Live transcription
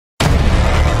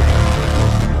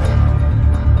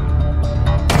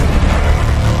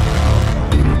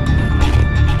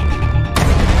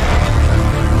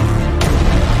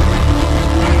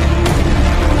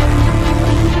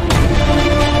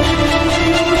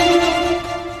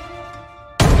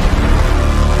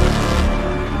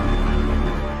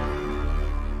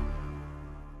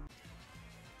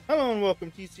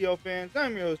welcome TCL fans.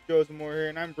 I'm your host Joe Zamora here,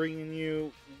 and I'm bringing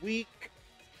you week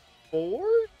 4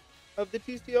 of the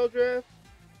TCL draft.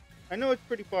 I know it's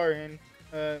pretty far in.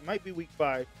 It might be week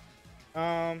 5.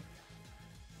 Um,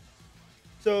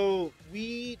 so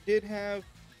we did have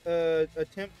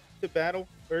attempt to battle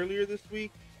earlier this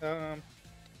week. Um,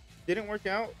 didn't work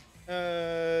out.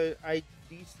 I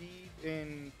DC'd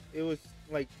and it was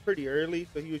like pretty early,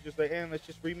 so he was just like, let's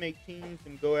just remake teams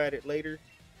and go at it later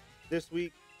this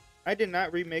week." I did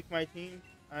not remake my team.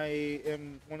 I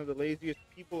am one of the laziest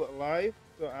people alive,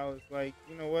 so I was like,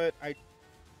 you know what? I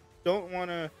don't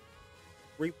want to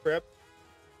re-prep,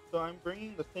 so I'm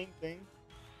bringing the same thing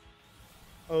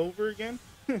over again.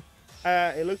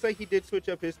 It looks like he did switch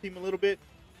up his team a little bit.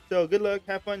 So good luck,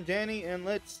 have fun, Danny, and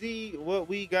let's see what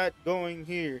we got going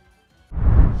here. Go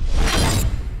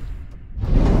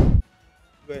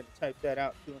ahead and type that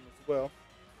out to him as well.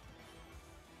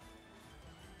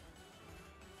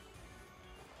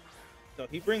 So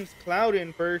he brings Cloud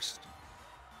in first.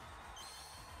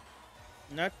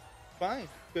 And that's fine,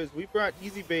 because we brought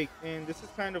Easy Bake, and this is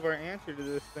kind of our answer to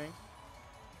this thing.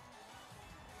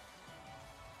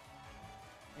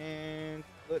 And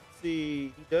let's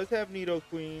see, he does have Nido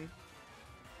Queen.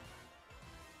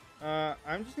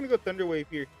 I'm just gonna go Thunder Wave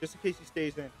here, just in case he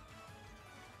stays in.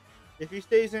 If he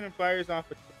stays in and fires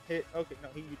off a hit, okay, no,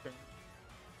 he U-turns.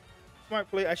 Smart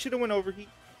play. I should have went Overheat,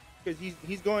 because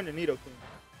he's going to Nido Queen.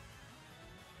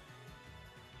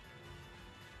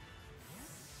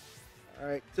 All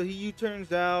right, so he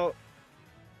U-turns out.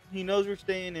 He knows we're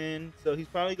staying in, so he's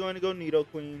probably going to go Nido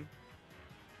Queen.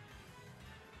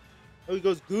 Oh, he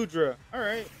goes Gudra. All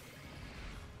right.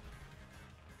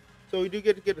 So we do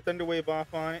get to get a Thunder Wave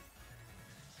off on it.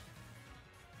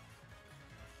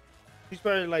 He's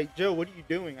probably like, Joe, what are you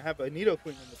doing? I have a Nido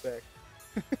Queen in the back.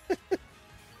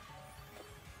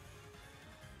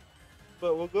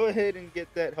 But we'll go ahead and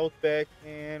get that health back,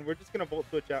 and we're just going to Volt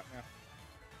Switch out now.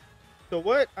 So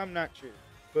what? I'm not sure.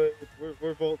 But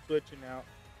we're Volt Switching out.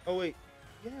 Oh, wait.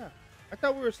 Yeah. I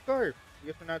thought we were Scarf. I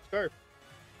guess we're not Scarf.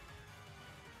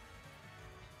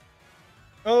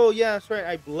 Oh, yeah, that's right.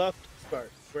 I bluffed Scarf.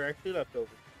 We're actually left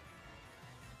over.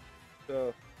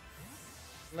 So,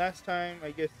 last time,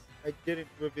 I guess I didn't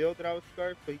reveal that I was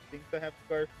Scarf, so he thinks I have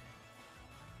Scarf.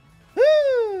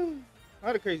 Woo! A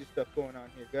lot of crazy stuff going on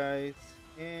here, guys.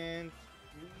 And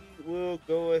we will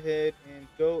go ahead and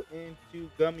go into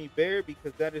Gummy Bear,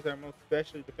 because that is our most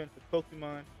specially defensive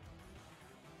Pokemon.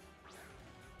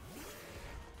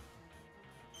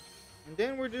 And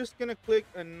then we're just going to click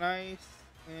a nice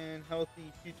and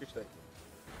healthy Future Sight.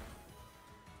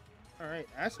 Alright,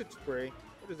 Acid Spray.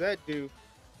 What does that do?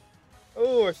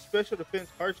 Oh, our special defense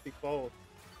harshly falls.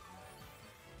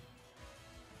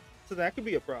 So that could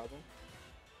be a problem.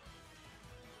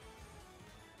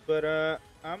 But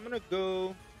I'm gonna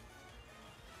go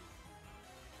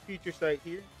Future Sight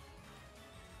here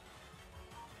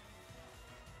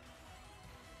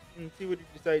and see what he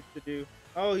decides to do.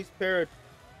 Oh, he's parried.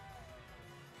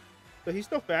 So he's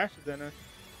still faster than us.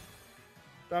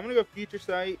 So I'm gonna go Future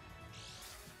Sight.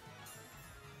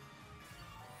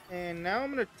 And now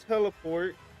I'm gonna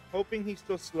teleport, hoping he's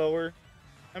still slower.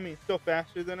 I mean, still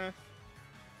faster than us.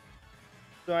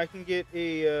 So I can get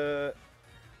a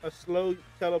slow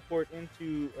teleport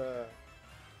into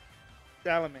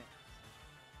Salamence.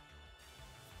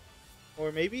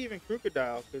 Or maybe even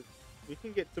Crocodile, because we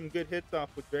can get some good hits off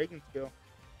with Dragon Skill.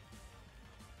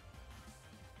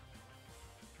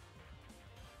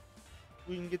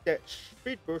 We can get that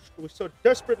speed burst we so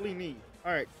desperately need.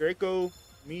 Alright, Draco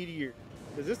Meteor.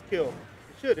 Does this kill?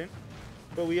 It shouldn't.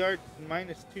 But we are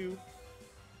 -2.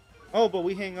 Oh, but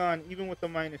we hang on even with the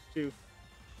 -2.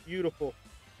 Beautiful.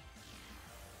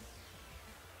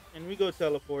 And we go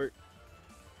teleport.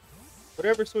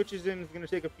 Whatever switches in is going to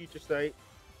take a Future Sight.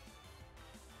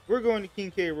 We're going to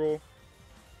King K. Rool.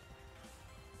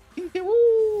 King K.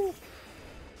 Woo!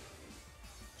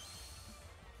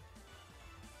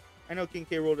 I know King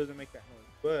K. Rool doesn't make that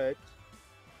noise, but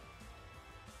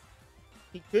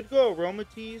he could go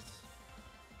Aromatisse.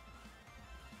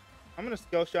 I'm going to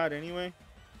Skull Shot anyway.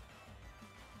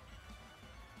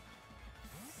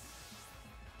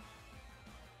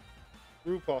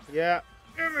 RuPaul. Yeah.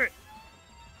 Damn it.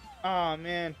 Aw,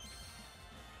 man.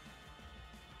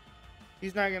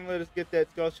 He's not going to let us get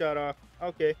that Skull Shot off.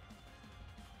 Okay.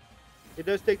 It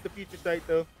does take the Future Sight,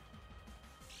 though.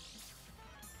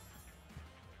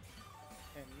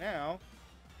 And now,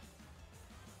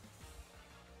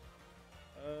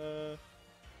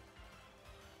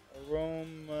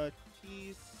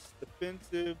 Aromatisse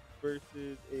defensive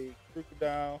versus a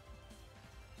Crocodile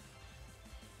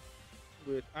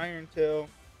with Iron Tail.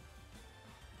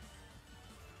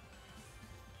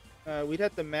 We'd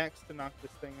have to max to knock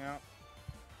this thing out.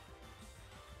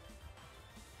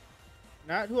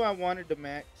 Not who I wanted to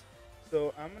max.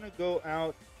 So I'm gonna go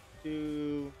out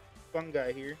to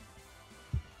Fungi here.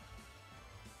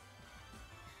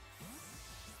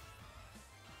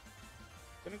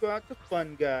 Gonna go out to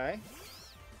Fun Guy.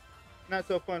 Not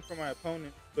so fun for my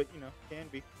opponent, but you know, can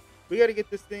be. We gotta get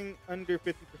this thing under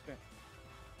 50%.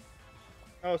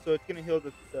 Oh, so it's gonna heal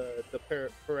the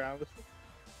paralysis.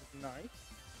 Nice.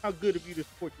 How good of you to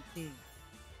support your team.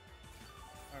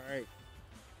 Alright.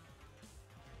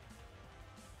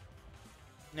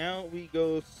 Now we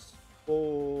go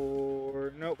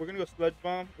for... No, we're gonna go Sludge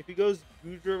Bomb. If he goes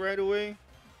Gudra right away,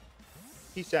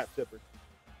 he's Sap Sipper.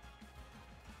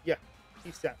 Yeah,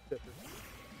 he's Sap Sipper.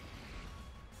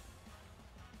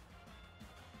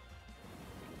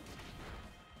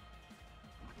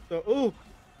 So, ooh,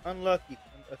 unlucky.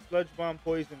 A Sludge Bomb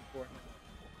poison for him.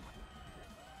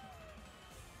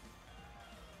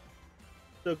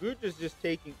 So Gudra's just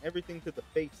taking everything to the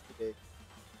face today.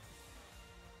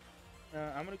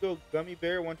 I'm gonna go Gummy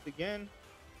Bear once again.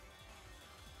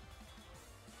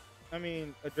 I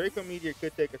mean, a Draco Meteor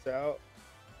could take us out,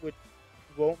 which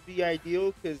won't be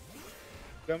ideal because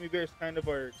Gummy Bear is kind of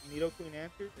our Nido Queen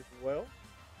answer as well.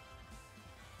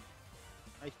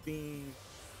 Nice beam.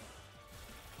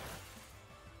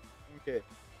 Okay.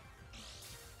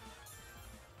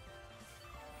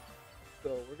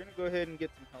 So we're gonna go ahead and get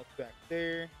some health back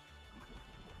there.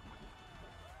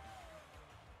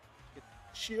 Get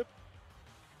the chip.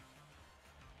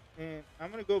 And I'm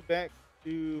gonna go back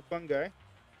to Fungi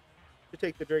to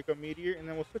take the Draco Meteor, and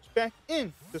then we'll switch back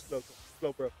in to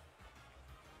Slowbro.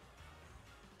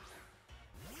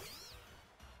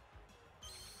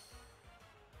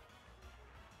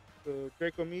 So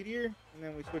Draco Meteor, and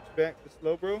then we switch back to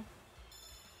Slowbro.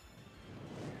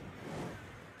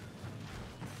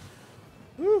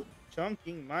 Woo!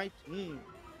 Chunking my team.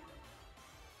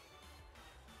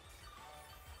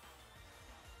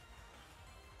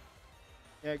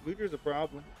 Yeah, Gudra's a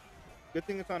problem. Good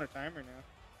thing it's on a timer now.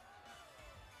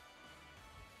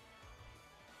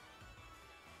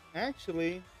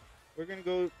 Actually, we're gonna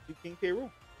go to King K.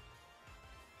 Rool.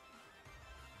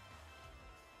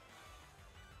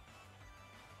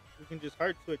 We can just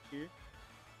hard switch here.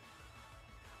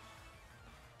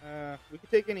 We can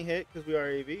take any hit because we are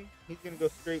AV. He's gonna go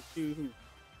straight to who?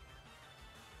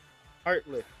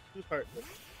 Heartless. Who's Heartless?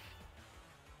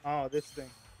 Oh, this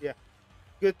thing. Yeah.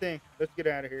 Good thing. Let's get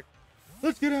out of here.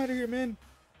 Let's get out of here, man.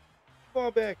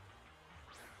 Fall back.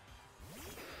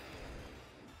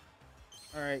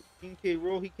 Alright, King K.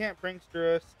 Rool. He can't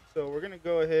prankster us, so we're gonna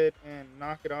go ahead and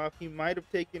knock it off. He might have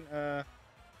taken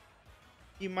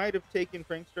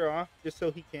prankster off just so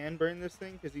he can burn this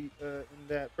thing, because he in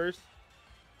that first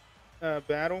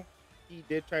battle he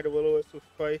did try to willow us with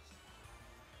twice.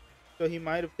 So he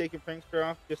might have taken prankster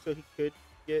off just so he could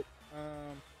get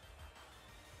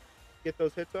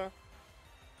those hits off.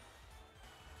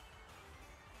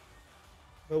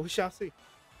 But we shall see.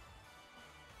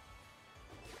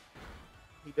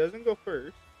 He doesn't go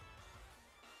first.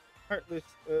 Heartless.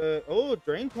 Oh,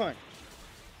 Drain Punch.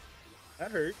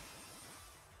 That hurt.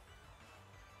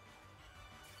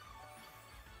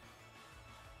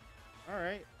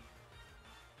 Alright.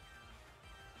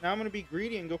 Now I'm going to be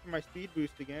greedy and go for my speed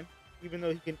boost again, even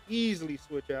though he can easily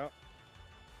switch out.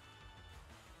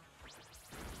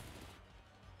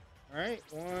 Alright,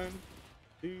 1,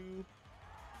 2.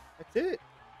 That's it.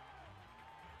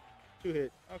 2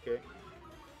 hits. Okay.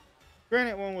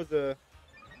 Granted, one was a,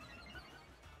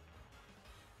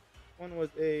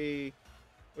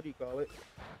 what do you call it?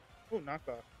 Oh,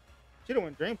 knockoff. Should have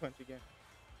went Drain Punch again.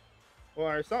 Well,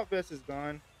 our Assault Vest is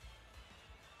gone.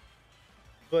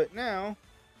 But now,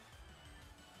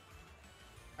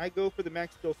 I go for the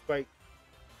Max Skill Spike.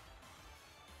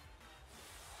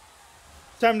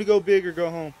 Time to go big or go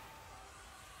home.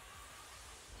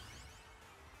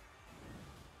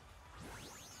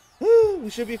 Woo, we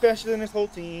should be faster than this whole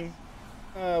team.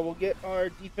 We'll get our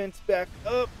defense back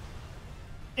up.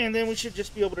 And then we should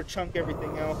just be able to chunk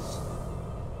everything else.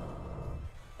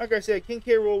 Like I said, King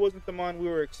K. Rool wasn't the mon we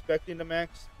were expecting to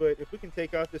max. But if we can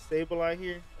take out this Sableye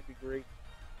here, that'd be great.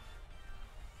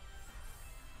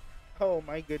 Oh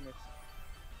my goodness.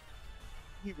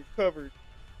 He recovered.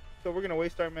 So we're going to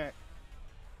waste our max.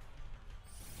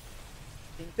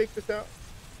 Can you take this out?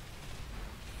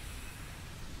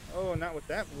 Oh, not with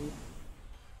that move.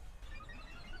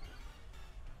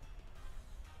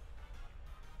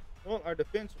 Well, our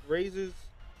defense raises.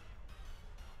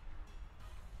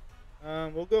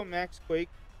 We'll go Max Quake.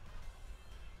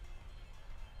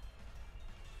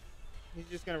 He's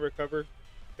just going to recover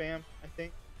spam, I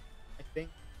think.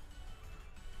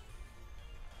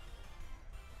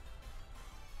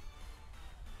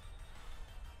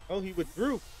 Oh, he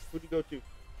withdrew. Who'd he go to?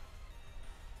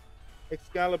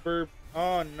 Excalibur.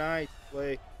 Oh, nice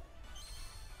play.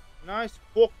 Nice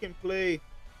fucking play.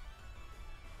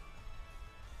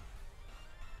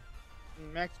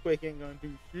 Max Quake ain't gonna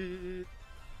do shit.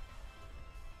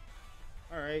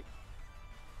 Alright.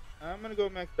 I'm gonna go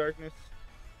Max Darkness.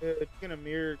 It's gonna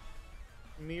mirror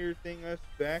thing us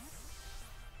back.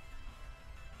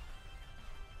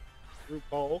 Through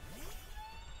Paul.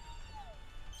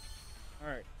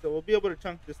 Alright, so we'll be able to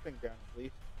chunk this thing down at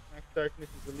least. Max Darkness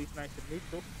is at least nice and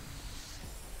neutral.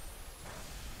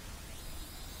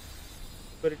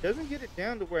 But it doesn't get it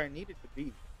down to where I need it to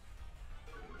be.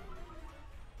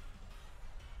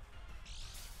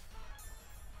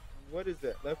 And what is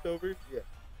that? Leftovers? Yeah.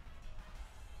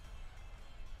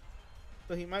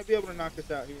 So he might be able to knock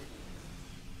us out here.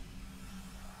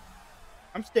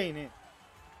 I'm staying in.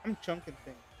 I'm chunking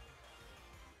things.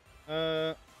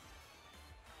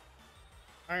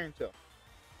 Iron Tail.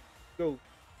 Go.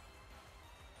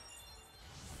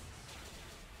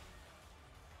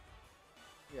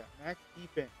 Yeah, max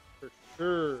defense for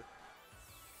sure.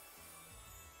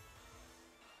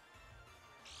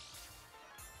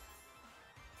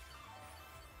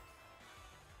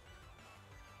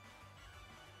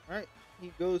 Alright,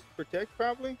 he goes protect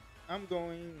probably. I'm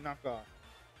going knock off.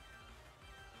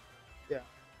 Yeah.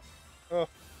 Oh,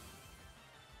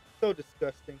 so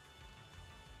disgusting.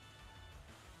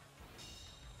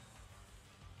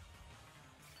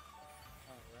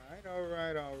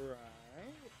 Alright.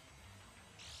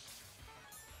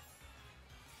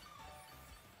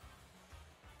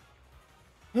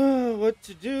 What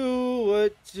to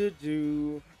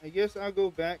do? I guess I'll go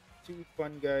back to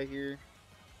Fun Guy here.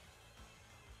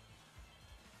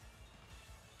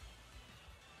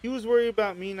 He was worried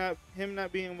about him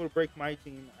not being able to break my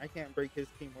team. I can't break his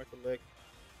team worth a lick.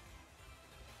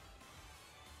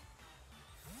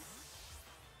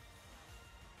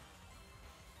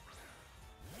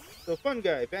 So Fun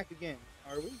Guy, back again.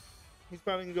 Are we? He's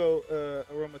probably gonna go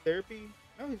aromatherapy.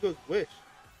 No, he goes Wish.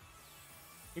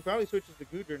 He probably switches to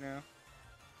Goodra now.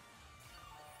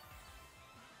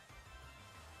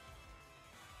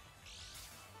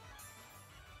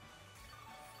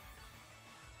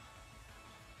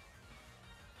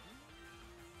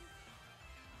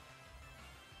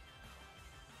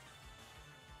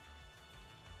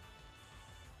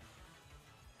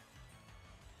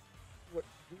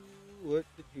 What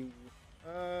to do?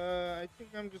 I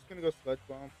think I'm just gonna go Sludge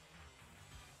Bomb.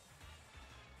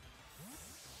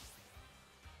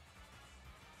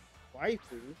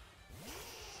 Waifu?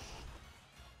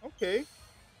 Okay.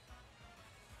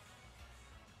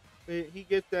 He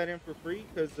gets that in for free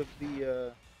because of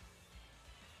the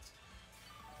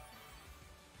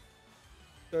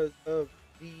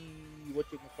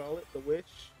what you can call it, the wish.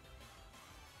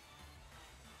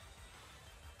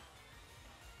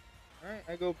 Alright,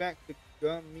 I go back to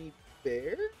Gummy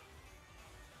Bear.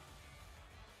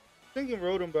 Thinking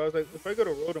Rotom, but I was like, if I go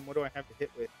to Rotom, what do I have to hit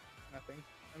with? Nothing.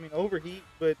 I mean, Overheat,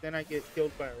 but then I get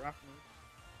killed by a rock move.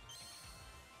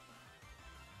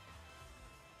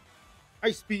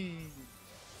 Ice Speed!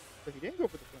 So he didn't go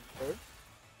for the Flamethrower.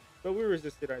 But we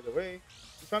resisted either way.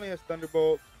 He finally has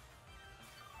Thunderbolt.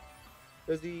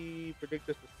 Does he predict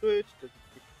us to switch? Does he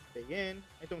predict us to stay in?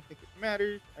 I don't think it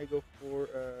matters. I go for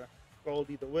Scald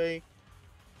either way.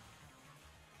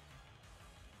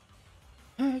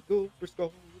 I go for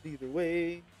Scald either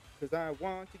way. Because I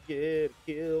want to get a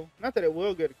kill. Not that it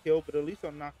will get a kill, but at least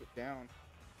I'll knock it down.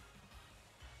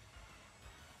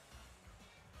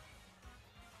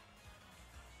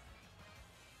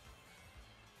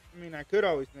 I mean, I could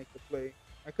always make the play.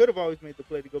 I could have always made the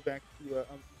play to go back to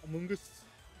Among Us.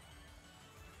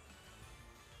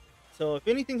 So if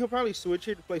anything, he'll probably switch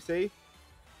here to play safe.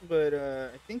 But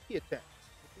I think he attacks.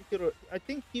 I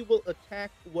think he will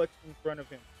attack what's in front of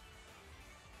him.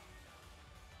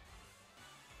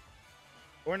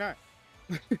 Or not.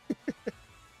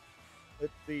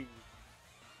 Let's see.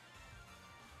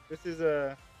 This is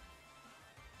a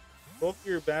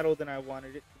bulkier battle than I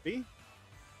wanted it to be.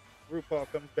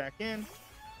 RuPaul comes back in.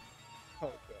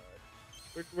 Oh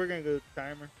god. We're gonna go to the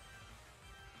timer.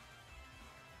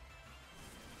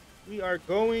 We are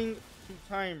going to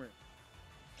timer.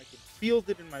 I can feel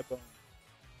it in my bones.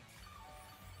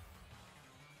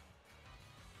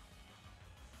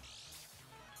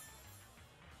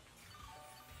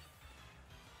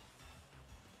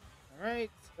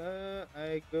 Alright,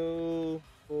 I go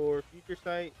for Future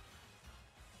Sight.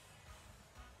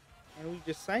 And we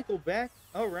just cycle back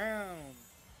around.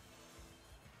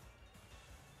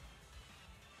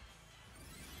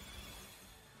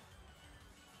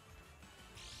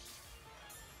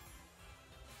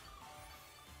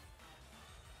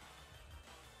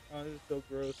 Oh, this is so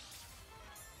gross.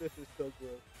 This is so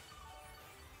gross.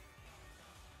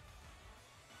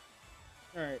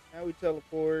 Alright, now we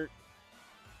teleport.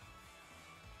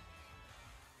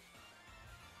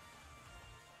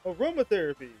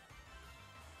 Aromatherapy!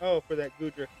 Oh, for that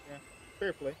Gudra. Yeah,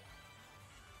 fair play.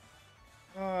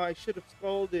 Oh, I should have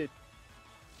scalded.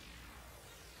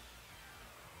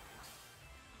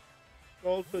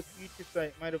 Scald plus Future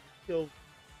Sight might have killed.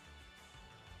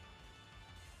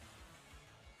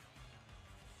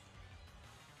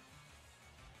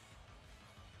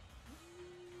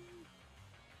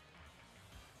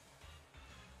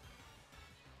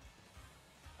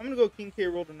 I'm gonna go King K.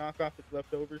 Roll to knock off his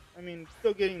leftovers. I mean,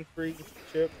 still getting free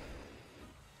chip.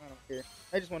 I don't care.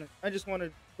 I just want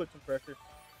to put some pressure.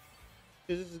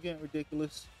 Because this is getting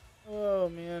ridiculous. Oh,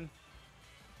 man.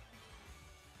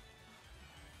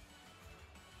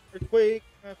 Earthquake.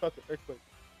 Ah, fuck it. Earthquake.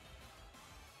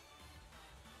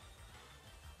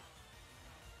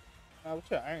 What's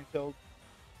that? Iron Tail.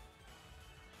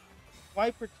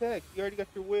 Why protect? You already got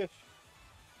your wish.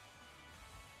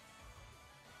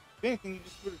 If anything, you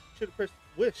just should have pressed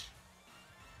wish.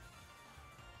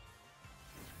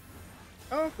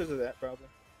 Oh, because of that problem.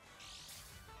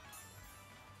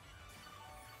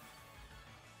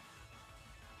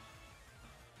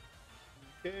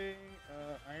 Okay,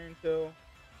 Iron Tail.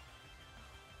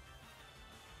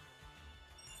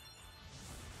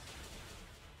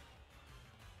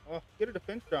 Oh, get a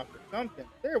defense drop or something.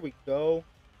 There we go.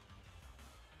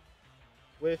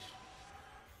 Wish.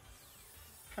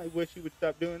 I wish you would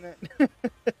stop doing that.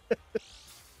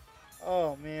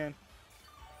 Oh, man.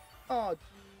 Oh,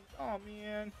 jeez. Oh,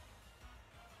 man.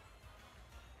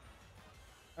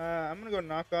 I'm gonna go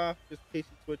knock off just in case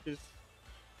he switches.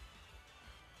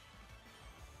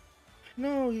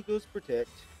 No, he goes protect.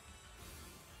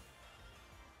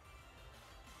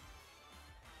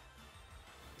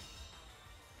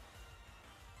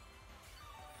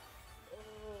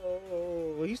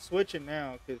 Oh, he's switching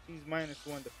now because he's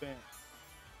 -1 defense.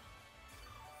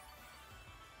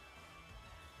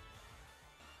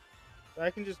 So I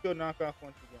can just go knock off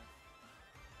once again.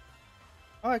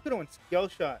 Oh, I could have went skill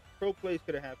shot. Pro plays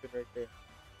could have happened right there.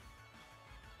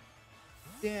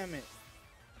 Damn it.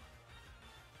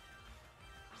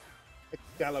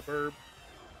 Excalibur.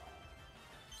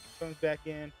 Comes back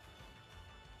in.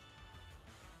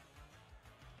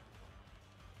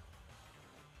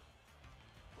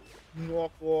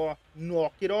 Knock off.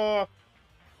 Knock it off.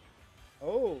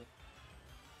 Oh.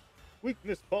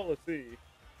 Weakness policy.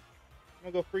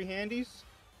 I'm gonna go free handies.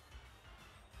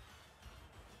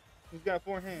 He's got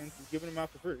 4 hands. He's giving them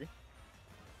out for free.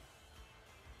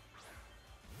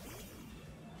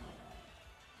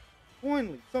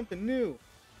 Finally, something new.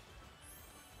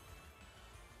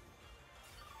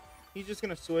 He's just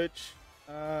gonna switch.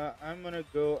 I'm gonna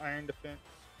go Iron Defense.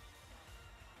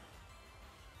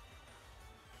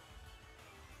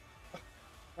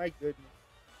 My goodness.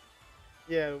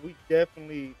 Yeah, we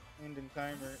definitely end in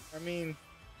timer. I mean,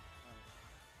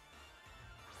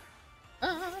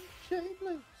 I'm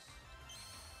shapeless.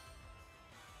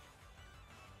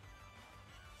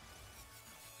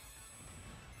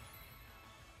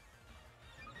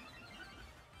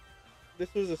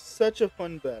 This was such a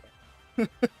fun battle.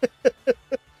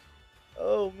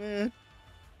 Oh, man.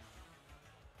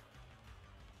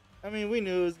 I mean, we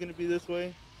knew it was going to be this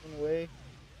way, in a way.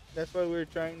 That's why we were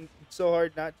trying so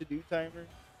hard not to do timer.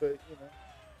 But, you know,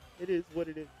 it is what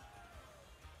it is.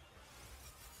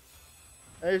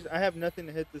 I have nothing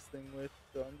to hit this thing with,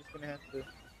 so I'm just going to have to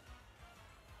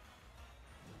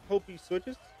hope he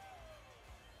switches.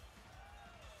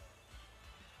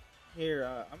 Here,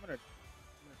 I'm gonna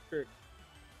trick.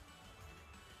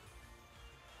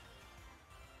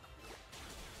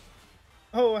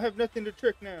 Oh, I have nothing to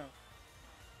trick now.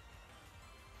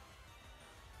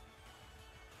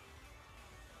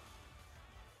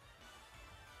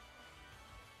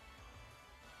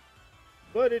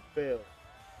 But it failed.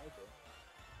 Okay.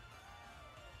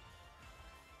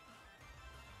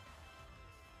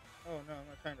 Oh no, I'm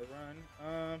not trying to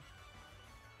run.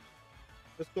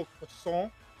 Let's go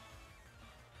croissant.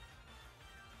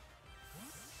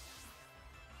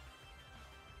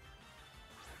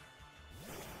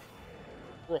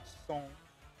 Croissant.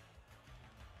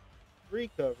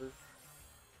 Recover.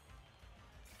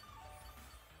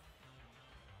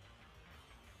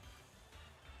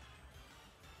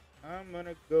 I'm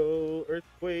gonna go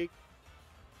earthquake.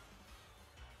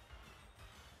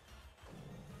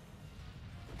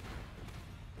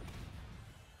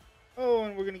 Oh,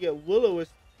 and we're gonna get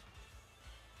Will-O-Wisp.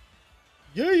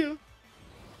 Yeah.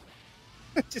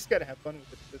 Just gotta have fun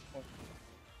with it at this point.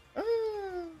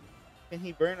 Ah. Can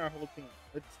he burn our whole team?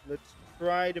 Let's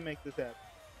try to make this happen.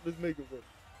 Let's make it work.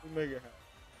 Let's make it happen.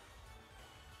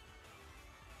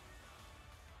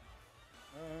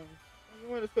 You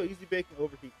know what? Let's go easy bake and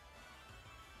overheat.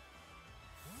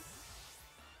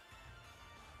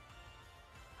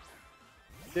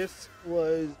 This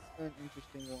was an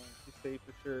interesting one to say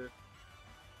for sure.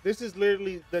 This is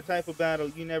literally the type of battle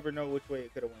you never know which way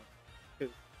it could have went,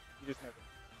 because you just never know.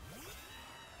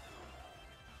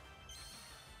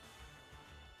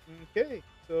 Okay,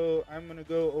 so I'm gonna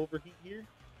go overheat here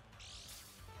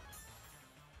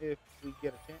if we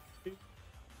get a chance to.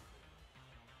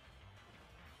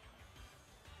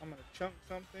 I'm gonna chunk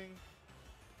something.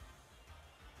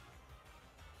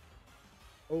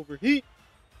 Overheat.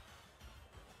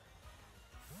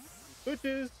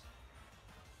 Switches.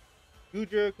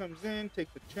 Gudra comes in,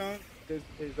 takes a chunk.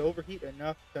 Is overheat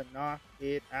enough to knock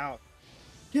it out?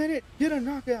 Get it! Get a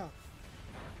knockout!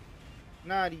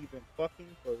 Not even fucking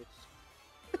close.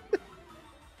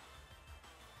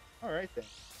 Alright then.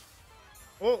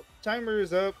 Well, timer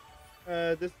is up.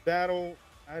 This battle,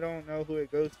 I don't know who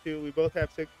it goes to. We both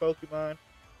have 6 Pokemon.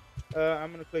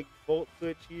 I'm gonna click Volt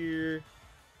Switch here.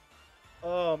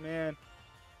 Oh man.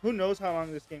 Who knows how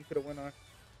long this game could have went on.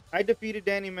 I defeated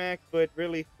Danny Mac, but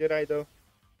really, did I though?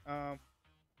 Um,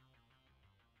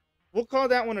 we'll call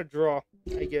that one a draw,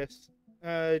 I guess.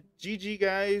 GG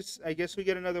guys. I guess we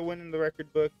get another win in the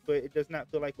record book, but it does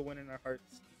not feel like a win in our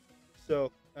hearts.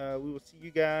 So we will see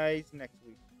you guys next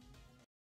week.